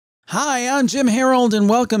Hi, I'm Jim Harold, and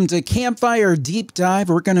welcome to Campfire Deep Dive.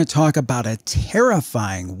 We're going to talk about a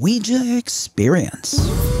terrifying Ouija experience.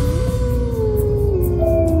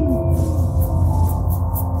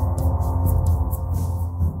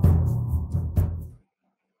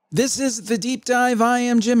 This is the Deep Dive. I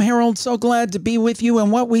am Jim Harold. So glad to be with you.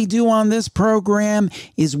 And what we do on this program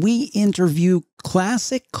is we interview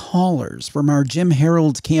classic callers from our Jim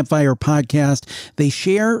Harold Campfire podcast. They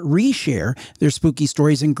share, reshare their spooky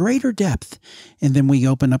stories in greater depth. And then we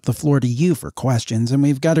open up the floor to you for questions. And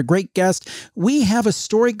we've got a great guest. We have a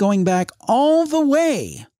story going back all the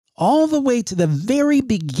way to the very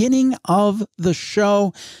beginning of the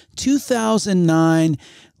show, 2009.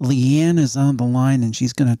 Leanne is on the line, and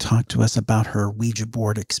she's going to talk to us about her Ouija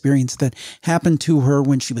board experience that happened to her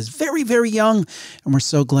when she was very, very young. And we're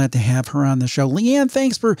so glad to have her on the show. Leanne,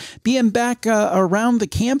 thanks for being back around the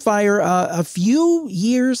campfire a few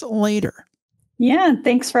years later. Yeah,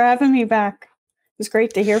 thanks for having me back. It was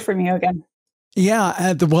great to hear from you again.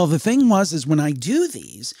 Yeah, well, the thing is when I do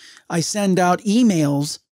these, I send out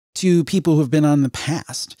emails to people who have been on the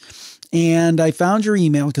past. And I found your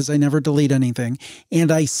email because I never delete anything.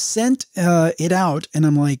 And I sent it out, and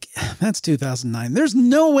I'm like, that's 2009. There's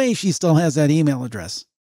no way she still has that email address.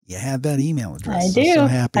 You had that email address. I do. So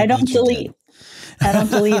happy I don't delete. I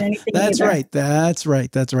don't delete anything. That's either. right. That's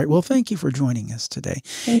right. That's right. Well, thank you for joining us today.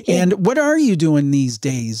 Thank you. And what are you doing these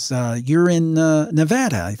days? You're in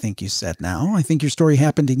Nevada, I think you said now. I think your story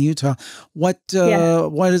happened in Utah. What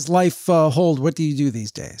does life hold? What do you do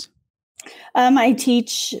these days? I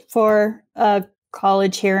teach for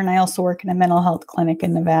college here, and I also work in a mental health clinic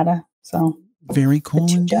in Nevada. So very cool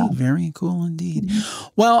indeed. Job. Very cool indeed. Mm-hmm.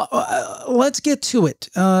 Well, let's get to it.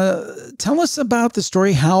 Tell us about the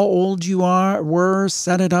story, how old you were,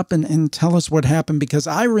 set it up, and tell us what happened, because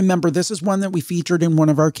I remember this is one that we featured in one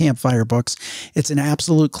of our campfire books. It's an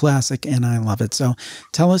absolute classic, and I love it. So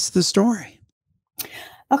tell us the story.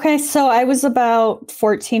 Okay, so I was about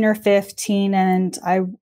 14 or 15, and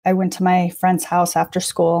I went to my friend's house after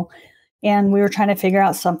school, and we were trying to figure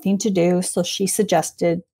out something to do. So she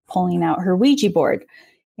suggested pulling out her Ouija board,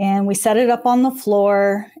 and we set it up on the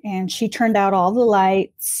floor, and she turned out all the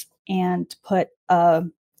lights and put a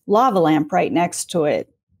lava lamp right next to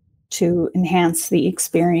it to enhance the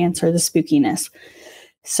experience or the spookiness.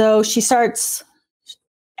 So she starts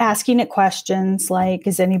asking it questions like,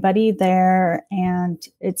 is anybody there? And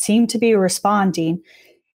it seemed to be responding.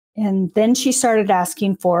 And then she started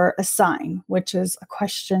asking for a sign, which is a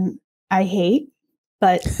question I hate,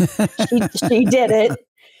 but she did it.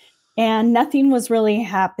 And nothing was really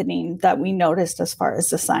happening that we noticed as far as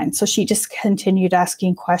the sign. So she just continued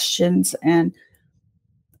asking questions. And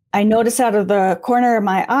I noticed out of the corner of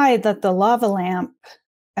my eye that the lava lamp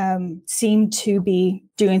seemed to be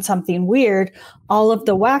doing something weird. All of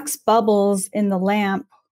the wax bubbles in the lamp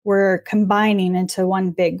were combining into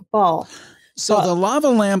one big ball. So the lava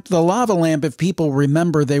lamp, if people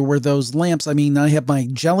remember, they were those lamps. I mean, I have my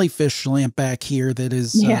jellyfish lamp back here that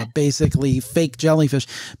is basically fake jellyfish.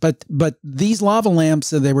 But these lava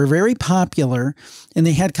lamps, they were very popular, and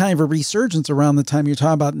they had kind of a resurgence around the time you're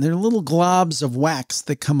talking about. And they're little globs of wax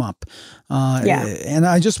that come up. And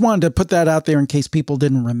I just wanted to put that out there in case people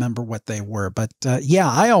didn't remember what they were. But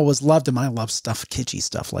I always loved them. I love stuff, kitschy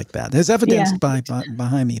stuff like that. There's evidence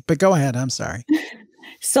behind me. But go ahead. I'm sorry.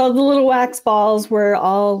 So the little wax balls were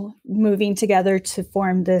all moving together to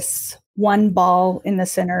form this one ball in the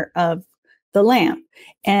center of the lamp.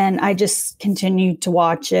 And I just continued to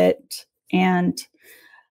watch it. And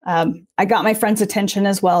I got my friend's attention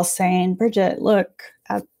as well, saying, Bridget, look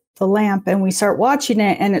at the lamp. And we start watching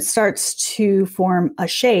it, and it starts to form a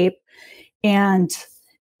shape. And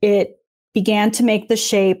it began to make the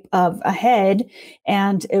shape of a head.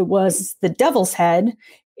 And it was the devil's head.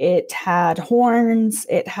 It had horns.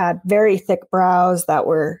 It had very thick brows that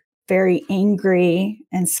were very angry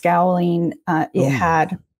and scowling. It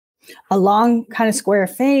had a long kind of square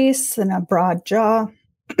face and a broad jaw.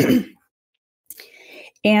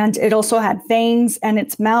 And it also had fangs, and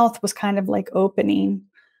its mouth was kind of like opening,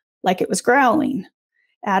 like it was growling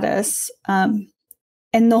at us. And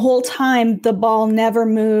the whole time, the ball never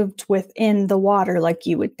moved within the water like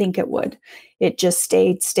you would think it would. It just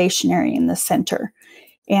stayed stationary in the center.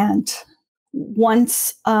 And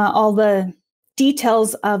once all the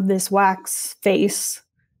details of this wax face,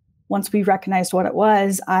 once we recognized what it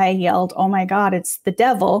was, I yelled, oh my God, it's the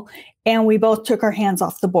devil. And we both took our hands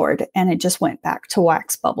off the board, and it just went back to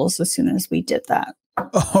wax bubbles as soon as we did that.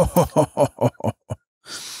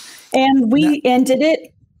 And we ended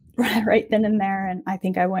it right then and there. And I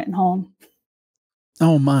think I went home.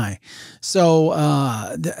 Oh my. So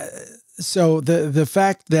So the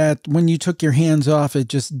fact that when you took your hands off, it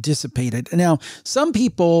just dissipated. Now, some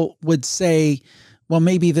people would say, well,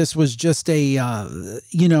 maybe this was just it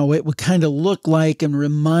would kind of look like and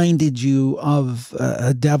reminded you of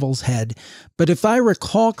a devil's head. But if I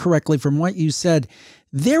recall correctly from what you said,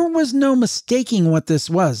 there was no mistaking what this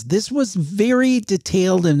was. This was very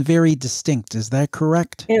detailed and very distinct. Is that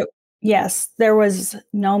correct? Yes, there was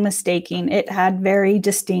no mistaking. It had very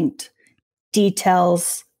distinct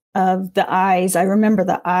details of the eyes. I remember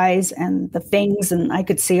the eyes and the fangs, and I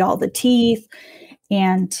could see all the teeth,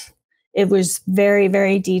 and it was very,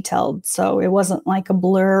 very detailed. So it wasn't like a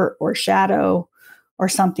blur or shadow or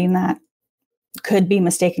something that could be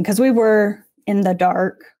mistaken, because we were in the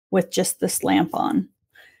dark with just this lamp on.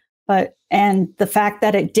 And the fact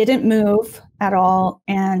that it didn't move at all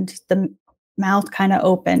and the mouth kind of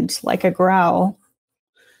opened like a growl,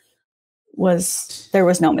 there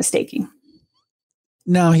was no mistaking.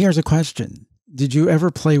 Now, here's a question. Did you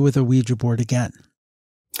ever play with a Ouija board again?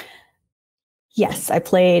 Yes, I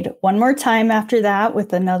played one more time after that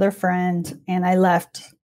with another friend, and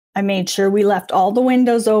I made sure we left all the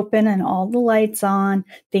windows open and all the lights on,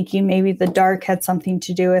 thinking maybe the dark had something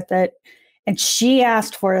to do with it. And she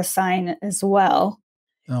asked for a sign as well.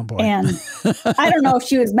 Oh, boy. And I don't know if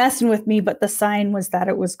she was messing with me, but the sign was that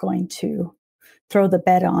it was going to throw the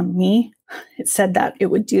bed on me. It said that it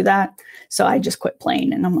would do that. So I just quit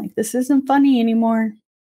playing, and I'm like, this isn't funny anymore.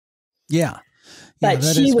 Yeah. But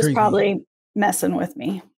she was probably messing with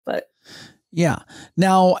me. But yeah.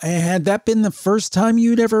 Now, had that been the first time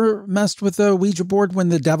you'd ever messed with a Ouija board when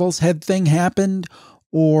the devil's head thing happened?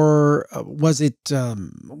 Or was it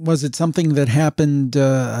something that happened?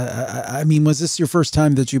 Was this your first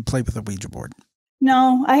time that you played with a Ouija board?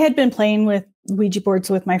 No, I had been playing with Ouija boards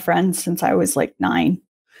with my friends since I was like 9,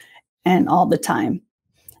 and all the time.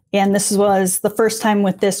 And this was the first time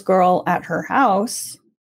with this girl at her house.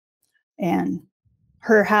 And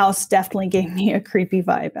her house definitely gave me a creepy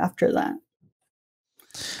vibe after that.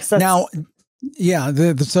 Now, yeah,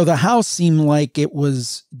 so the house seemed like it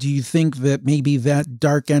was, do you think that maybe that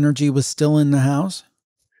dark energy was still in the house?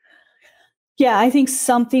 Yeah, I think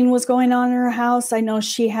something was going on in her house. I know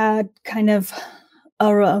she had kind of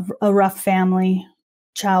a rough family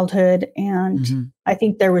childhood, and I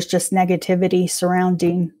think there was just negativity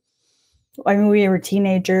surrounding. I mean, we were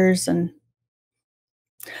teenagers,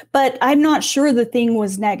 but I'm not sure the thing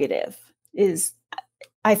was negative.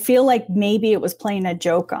 I feel like maybe it was playing a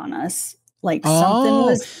joke on us. Like something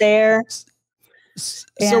was there. So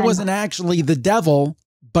it wasn't actually the devil,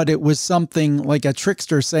 but it was something like a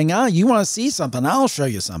trickster saying, you want to see something? I'll show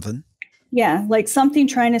you something. Yeah, like something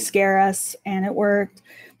trying to scare us. And it worked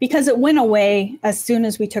because it went away as soon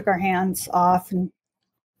as we took our hands off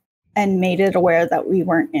and made it aware that we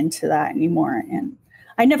weren't into that anymore. And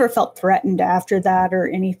I never felt threatened after that or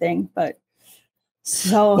anything. But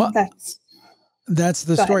that's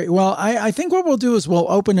the story. Well, I think what we'll do is we'll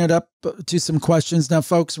open it up to some questions. Now,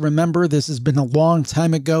 folks, remember, this has been a long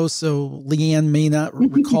time ago, so Leanne may not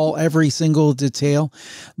recall every single detail.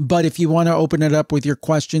 But if you want to open it up with your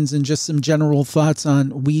questions and just some general thoughts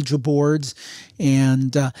on Ouija boards.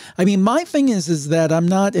 And my thing is that I'm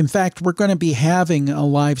not, in fact, we're going to be having a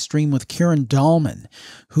live stream with Karen Dahlman,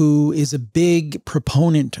 who is a big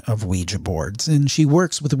proponent of Ouija boards. And she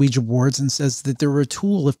works with Ouija boards and says that they're a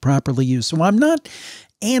tool if properly used. So I'm not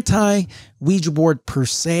anti-Ouija board per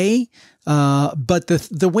se, but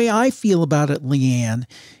the way I feel about it, Leanne,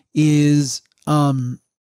 is I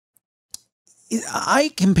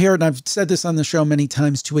compare it, and I've said this on the show many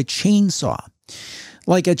times, to a chainsaw.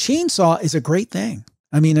 Like a chainsaw is a great thing.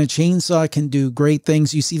 I mean, a chainsaw can do great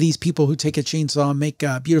things. You see these people who take a chainsaw and make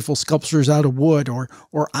beautiful sculptures out of wood or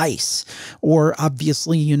ice, or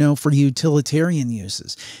obviously, for utilitarian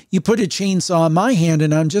uses. You put a chainsaw in my hand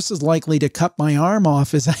and I'm just as likely to cut my arm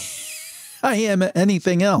off as I am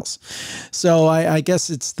anything else. So I guess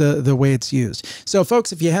it's the way it's used. So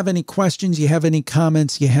folks, if you have any questions, you have any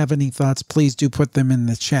comments, you have any thoughts, please do put them in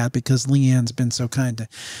the chat, because Leanne's been so kind to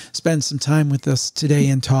spend some time with us today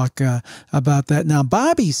and talk about that. Now,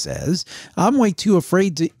 Bobby says, I'm way too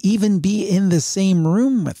afraid to even be in the same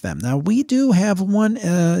room with them. Now, we do have one.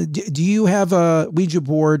 Do you have a Ouija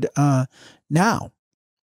board now,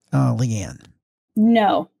 Leanne?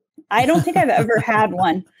 No, I don't think I've ever had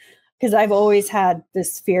one. Because I've always had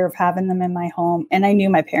this fear of having them in my home. And I knew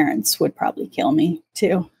my parents would probably kill me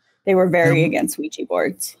too. They were very against Ouija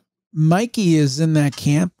boards. Mikey is in that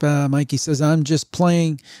camp. Mikey says, I'm just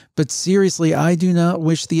playing, but seriously, I do not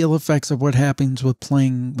wish the ill effects of what happens with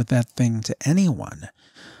playing with that thing to anyone.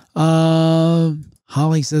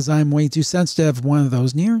 Holly says, I'm way too sensitive to have one of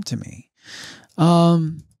those near to me.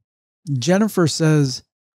 Jennifer says,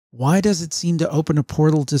 why does it seem to open a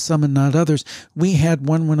portal to some and not others? We had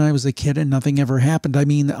one when I was a kid and nothing ever happened. I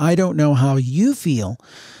mean, I don't know how you feel,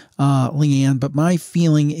 Leanne, but my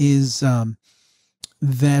feeling is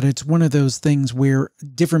that it's one of those things where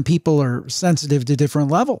different people are sensitive to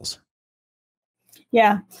different levels.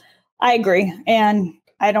 Yeah, I agree. And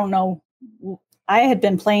I don't know. I had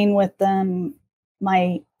been playing with them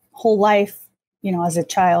my whole life, as a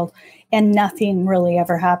child, and nothing really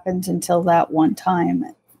ever happened until that one time,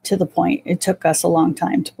 to the point it took us a long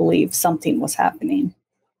time to believe something was happening.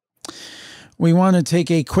 We want to take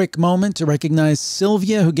a quick moment to recognize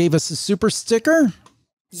Sylvia, who gave us a super sticker.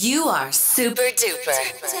 You are super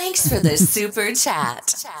duper. Thanks for the super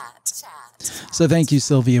chat. So thank you,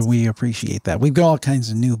 Sylvia. We appreciate that. We've got all kinds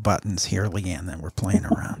of new buttons here, Leanne, that we're playing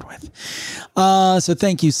around with. So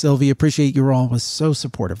thank you, Sylvia. Appreciate you're always so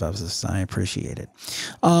supportive of us. I appreciate it.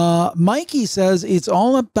 Mikey says it's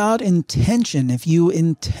all about intention. If you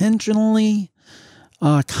intentionally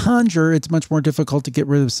conjure, it's much more difficult to get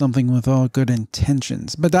rid of something with all good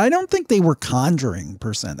intentions. But I don't think they were conjuring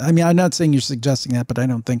 %. I mean, I'm not saying you're suggesting that, but I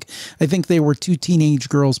think they were two teenage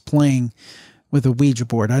girls playing with a Ouija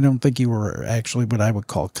board. I don't think you were actually what I would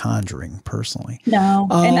call conjuring personally. No.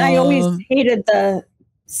 And I always hated the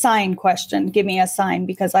sign question. Give me a sign,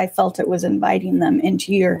 because I felt it was inviting them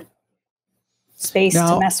into your space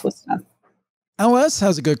to mess with stuff. LS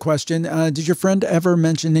has a good question. Did your friend ever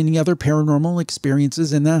mention any other paranormal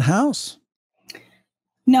experiences in that house?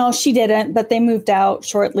 No, she didn't, but they moved out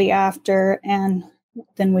shortly after, and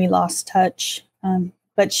then we lost touch.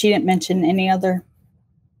 But she didn't mention any other.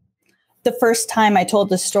 The first time I told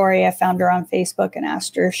the story, I found her on Facebook and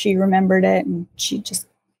asked her if she remembered it. And she just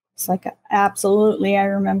was like, absolutely, I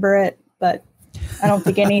remember it. But I don't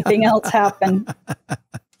think anything else happened.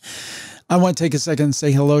 I want to take a second and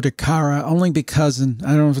say hello to Kara, only because, and I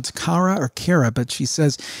don't know if it's Kara or Kara, but she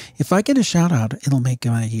says, if I get a shout out, it'll make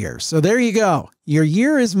my year. So there you go. Your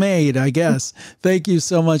year is made, I guess. Thank you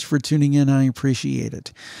so much for tuning in. I appreciate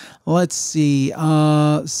it. Let's see.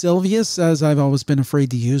 Sylvia says, I've always been afraid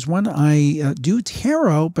to use one. I do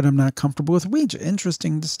tarot, but I'm not comfortable with Ouija.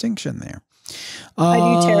 Interesting distinction there. I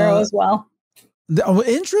do tarot as well. Oh,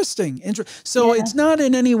 interesting. So It's not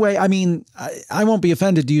in any way, I mean, I won't be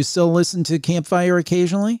offended. Do you still listen to Campfire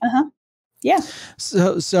occasionally? Uh-huh. Yeah.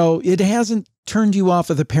 So it hasn't turned you off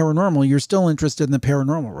of the paranormal. You're still interested in the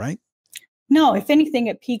paranormal, right? No, if anything,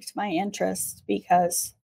 it piqued my interest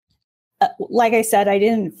because, like I said, I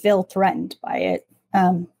didn't feel threatened by it.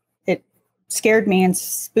 It scared me and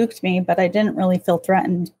spooked me, but I didn't really feel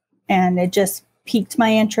threatened. And it just piqued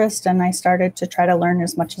my interest, and I started to try to learn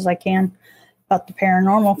as much as I can about the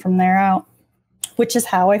paranormal from there out, which is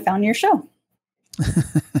how I found your show.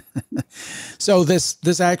 So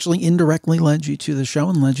this actually indirectly led you to the show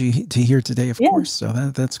and led you to here today, of course. So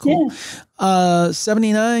that's cool. Yeah.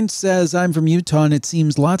 79 says, I'm from Utah, and it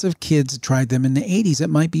seems lots of kids tried them in the 80s. It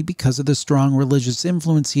might be because of the strong religious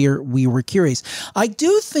influence here. We were curious. I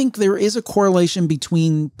do think there is a correlation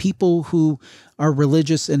between people who are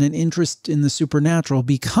religious and an interest in the supernatural,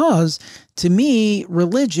 because to me,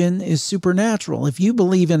 religion is supernatural. If you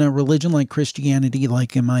believe in a religion like Christianity,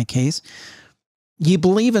 like in my case, you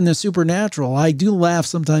believe in the supernatural. I do laugh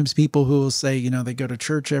sometimes people who will say, they go to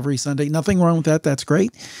church every Sunday. Nothing wrong with that. That's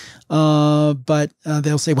great. But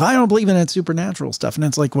they'll say, well, I don't believe in that supernatural stuff. And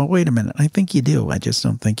it's like, well, wait a minute. I think you do. I just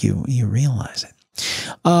don't think you realize it.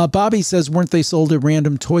 Bobby says, weren't they sold at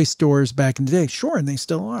random toy stores back in the day? Sure. And they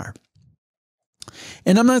still are.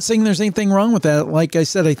 And I'm not saying there's anything wrong with that. Like I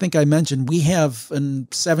said, I think I mentioned we have a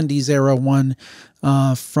 70s era one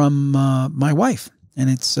from my wife. And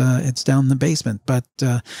it's down in the basement. But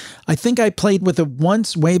I think I played with it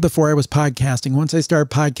once way before I was podcasting. Once I started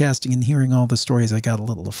podcasting and hearing all the stories, I got a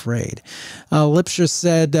little afraid. Lipsha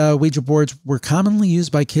said Ouija boards were commonly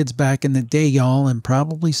used by kids back in the day, y'all, and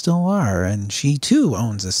probably still are. And she, too,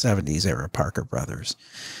 owns a 70s era Parker Brothers.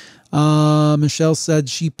 Michelle said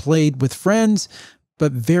she played with friends,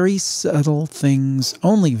 but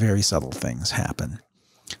only very subtle things happen.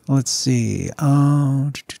 Let's see.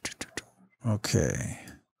 Okay.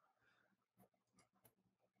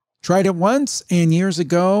 Tried it once, and years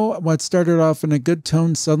ago, what started off in a good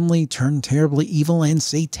tone suddenly turned terribly evil and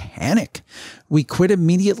satanic. We quit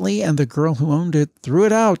immediately, and the girl who owned it threw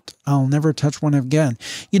it out. I'll never touch one again.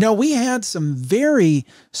 We had some very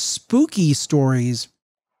spooky stories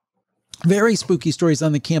on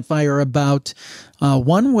the Campfire about,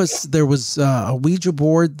 one was, there was a Ouija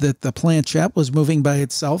board that the planchette was moving by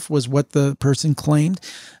itself, was what the person claimed.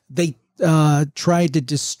 tried to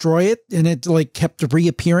destroy it, and it like kept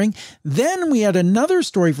reappearing. Then we had another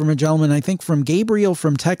story from a gentleman, I think from Gabriel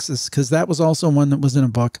from Texas, because that was also one that was in a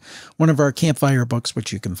book, one of our Campfire books,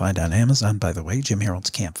 which you can find on Amazon, by the way, Jim Harold's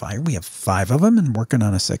Campfire. We have 5 of them and working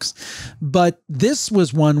on a 6th. But this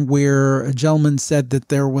was one where a gentleman said that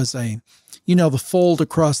there was the fold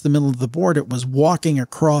across the middle of the board, it was walking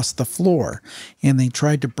across the floor, and they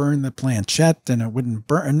tried to burn the planchette and it wouldn't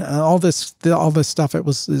burn. All this stuff.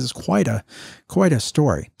 Is quite a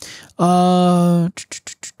story.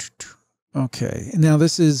 Okay. Now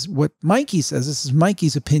this is what Mikey says. This is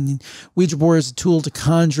Mikey's opinion. Ouija board is a tool to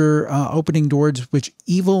conjure opening doors which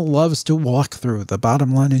evil loves to walk through. The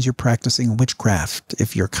bottom line is you're practicing witchcraft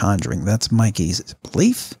if you're conjuring. That's Mikey's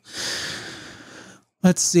belief.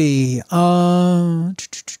 Let's see. I'm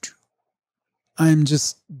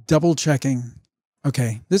just double checking.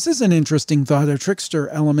 Okay. This is an interesting thought, a trickster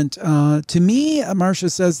element. To me, Marcia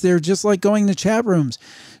says they're just like going to chat rooms.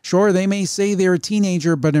 Sure, they may say they're a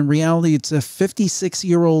teenager, but in reality, it's a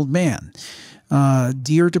 56-year-old man.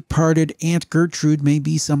 Dear departed Aunt Gertrude may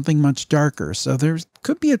be something much darker. So there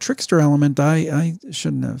could be a trickster element. I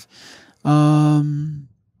shouldn't have. All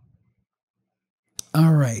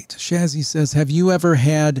right. Shazzy says, have you ever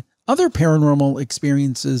had other paranormal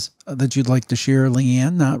experiences that you'd like to share,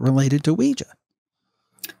 Leanne, not related to Ouija?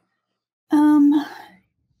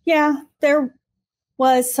 Yeah, there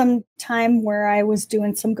was some time where I was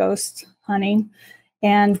doing some ghost hunting,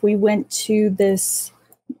 and we went to this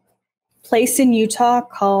place in Utah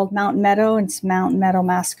called Mountain Meadow. It's Mountain Meadow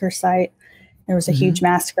Massacre Site. There was a huge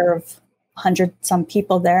massacre of 100-some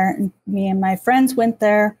people there, and me and my friends went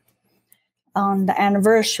there on the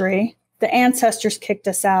anniversary. The ancestors kicked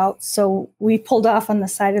us out, so we pulled off on the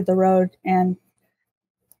side of the road and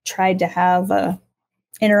tried to have a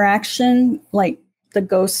interaction, like the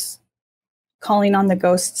ghosts, calling on the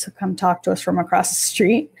ghosts to come talk to us from across the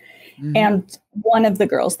street. And one of the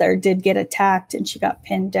girls there did get attacked, and she got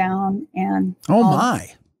pinned down, and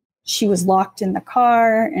she was locked in the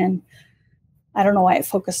car. And I don't know why it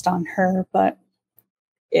focused on her, but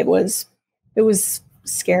it was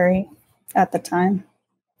scary at the time.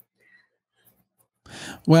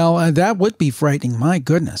 Well, that would be frightening. My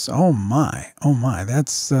goodness. Oh my.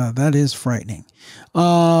 That is frightening.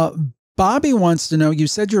 Bobby wants to know, you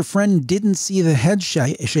said your friend didn't see the head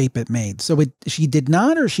shape it made. So she did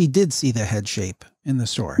not, or she did see the head shape in the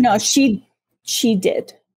story? No, she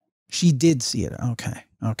did. She did see it. Okay.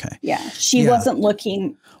 Yeah. She wasn't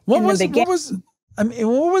looking what was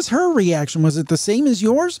her reaction? Was it the same as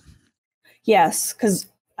yours? Yes, because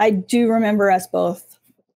I do remember us both,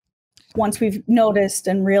 once we've noticed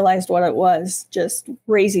and realized what it was, just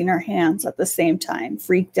raising our hands at the same time,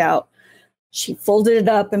 freaked out. She folded it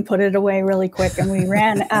up and put it away really quick, and we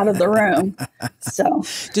ran out of the room. So,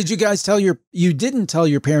 did you guys you didn't tell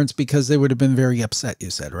your parents because they would have been very upset, you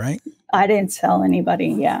said, right? I didn't tell anybody.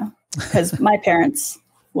 Yeah. Because my parents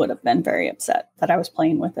would have been very upset that I was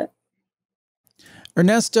playing with it.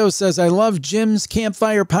 Ernesto says, I love Jim's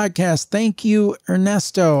Campfire podcast. Thank you,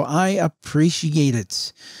 Ernesto. I appreciate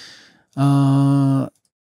it.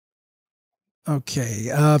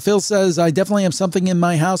 Okay. Phil says, I definitely have something in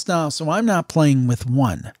my house now, so I'm not playing with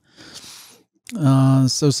one.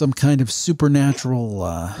 So some kind of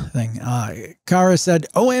supernatural thing. Kara said,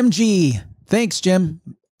 OMG. Thanks, Jim.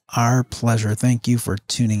 Our pleasure. Thank you for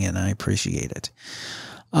tuning in. I appreciate it.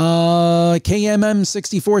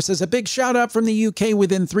 KMM64 says, a big shout out from the UK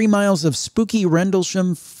within 3 miles of spooky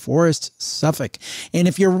Rendlesham Forest, Suffolk. And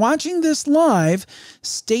if you're watching this live,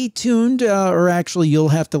 stay tuned, or actually you'll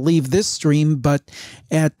have to leave this stream, but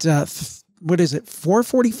at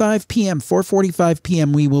 4:45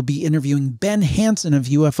 p.m. we will be interviewing Ben Hansen of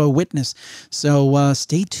UFO Witness. So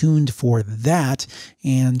stay tuned for that,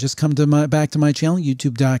 and just come to back to my channel,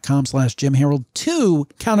 youtube.com/Jim Harold. 2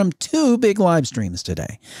 big live streams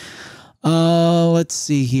today. Let's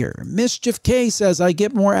see here. Mischief K says, I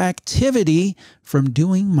get more activity from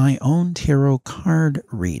doing my own tarot card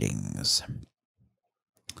readings.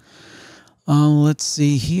 Let's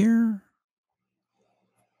see here.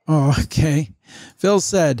 Oh, okay. Phil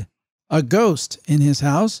said, a ghost in his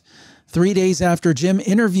house. 3 days after Jim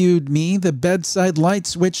interviewed me, the bedside light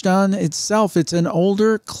switched on itself. It's an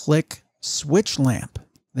older click switch lamp.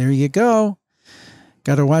 There you go.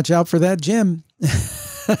 Got to watch out for that, Jim.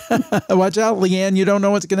 Watch out, Leanne. You don't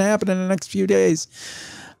know what's going to happen in the next few days.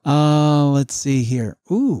 Let's see here.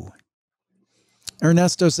 Ooh.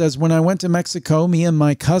 Ernesto says, when I went to Mexico, me and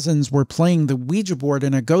my cousins were playing the Ouija board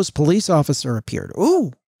and a ghost police officer appeared.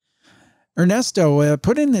 Ooh. Ernesto,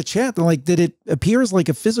 put in the chat, like, did it appear as like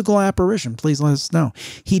a physical apparition? Please let us know.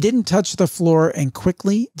 He didn't touch the floor and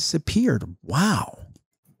quickly disappeared. Wow.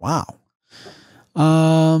 Wow.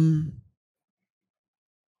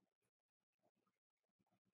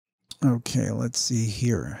 Okay, let's see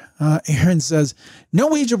here. Aaron says, no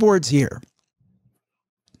Ouija boards here.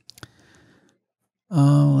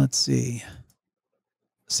 Let's see.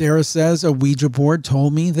 Sarah says, a Ouija board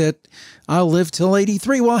told me that I'll live till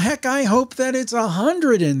 83. Well, heck, I hope that it's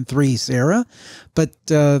 103, Sarah. But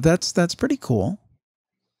that's pretty cool.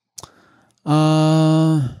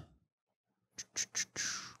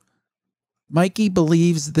 Mikey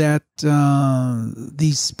believes that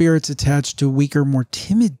these spirits attached to weaker, more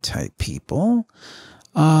timid type people.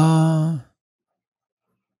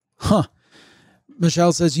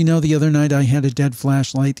 Michelle says, the other night I had a dead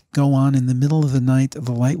flashlight go on in the middle of the night.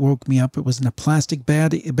 The light woke me up. It was in a plastic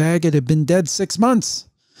bag. It had been dead 6 months.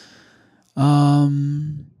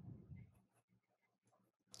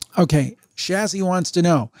 Okay. Shazzy wants to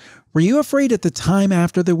know, were you afraid at the time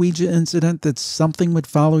after the Ouija incident that something would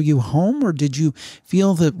follow you home, or did you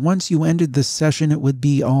feel that once you ended the session, it would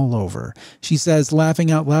be all over? She says,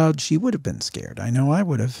 laughing out loud, she would have been scared. I know I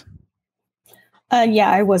would have. Yeah,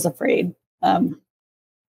 I was afraid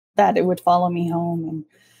that it would follow me home, and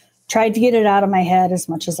tried to get it out of my head as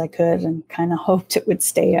much as I could and kind of hoped it would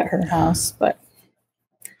stay at her house. But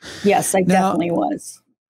yes, I definitely was.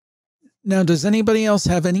 Now, does anybody else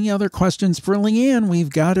have any other questions for Leanne?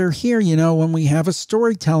 We've got her here, when we have a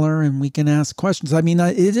storyteller and we can ask questions. I mean,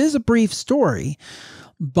 it is a brief story,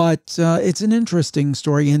 but it's an interesting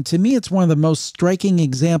story. And to me, it's one of the most striking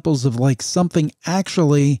examples of like something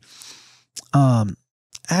actually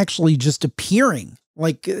just appearing.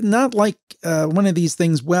 Like, not like one of these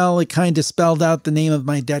things, well, it kind of spelled out the name of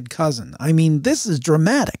my dead cousin. I mean, this is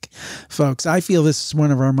dramatic, folks. I feel this is one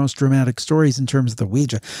of our most dramatic stories in terms of the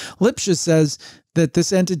Ouija. Lipsha says that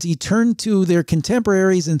this entity turned to their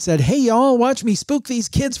contemporaries and said, hey, y'all, watch me spook these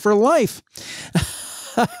kids for life.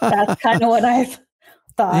 That's kind of what I've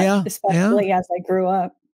thought, especially as I grew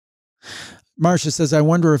up. Marcia says, I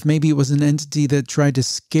wonder if maybe it was an entity that tried to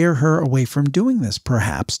scare her away from doing this,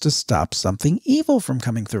 perhaps to stop something evil from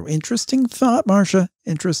coming through. Interesting thought, Marcia.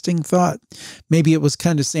 Interesting thought. Maybe it was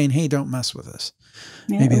kind of saying, hey, don't mess with us.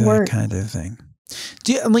 Yeah, maybe that worked. Kind of thing.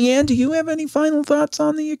 Leanne, do you have any final thoughts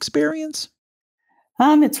on the experience?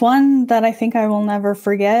 It's one that I think I will never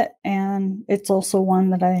forget. And it's also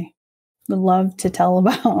one that I would love to tell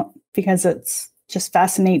about because it's just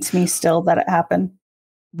fascinates me still that it happened.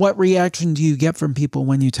 What reaction do you get from people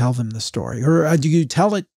when you tell them the story? Or do you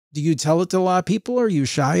tell it to a lot of people? Or are you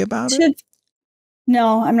shy about it?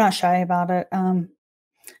 No, I'm not shy about it.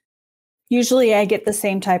 Usually I get the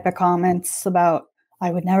same type of comments about,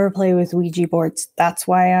 I would never play with Ouija boards. That's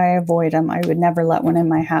why I avoid them. I would never let one in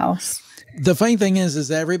my house. The funny thing is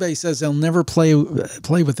that everybody says they'll never play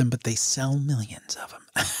with them, but they sell millions of them.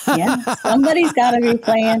 Yeah, somebody's got to be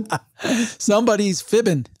playing. Somebody's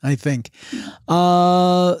fibbing, I think.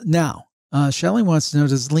 Now, Shelley wants to know,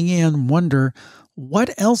 does Leanne wonder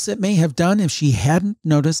what else it may have done if she hadn't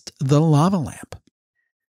noticed the lava lamp?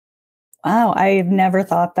 Wow, I've never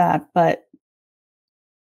thought that, but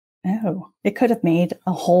it could have made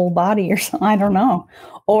a whole body or something. I don't know.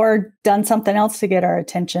 Or done something else to get our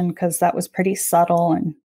attention because that was pretty subtle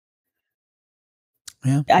and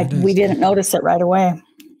we didn't notice it right away.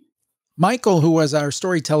 Michael, who was our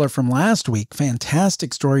storyteller from last week,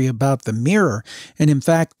 fantastic story about the mirror. And in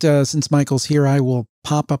fact, since Michael's here, I will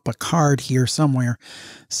pop up a card here somewhere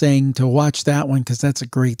saying to watch that one because that's a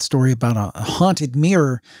great story about a haunted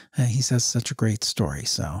mirror. He says such a great story.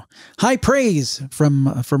 So high praise from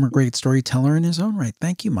a great storyteller in his own right.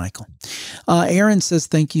 Thank you, Michael. Aaron says,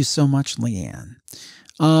 thank you so much, Leanne.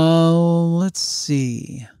 Let's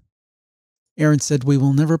see. Aaron said, we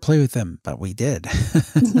will never play with them, but we did.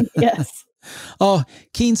 Yes. Oh,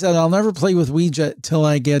 Keen said, I'll never play with Ouija till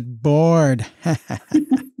I get bored.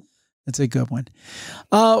 That's a good one.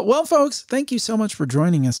 Well, folks, thank you so much for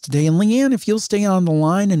joining us today. And Leanne, if you'll stay on the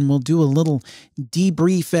line and we'll do a little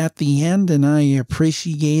debrief at the end, and I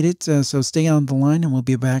appreciate it. So stay on the line and we'll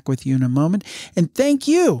be back with you in a moment. And thank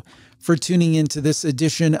you for tuning into this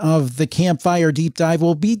edition of the Campfire Deep Dive.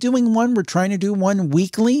 We'll be doing one. We're trying to do one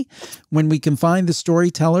weekly when we can find the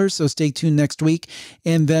storytellers. So stay tuned next week.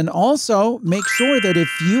 And then also make sure that if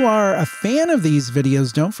you are a fan of these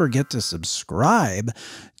videos, don't forget to subscribe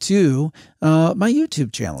to my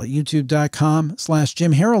YouTube channel,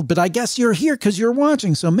 youtube.com/Jim Harold. But I guess you're here because you're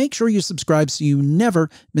watching. So make sure you subscribe so you never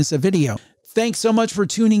miss a video. Thanks so much for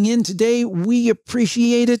tuning in today. We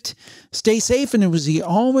appreciate it. Stay safe. And as we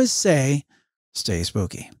always say, stay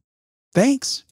spooky. Thanks.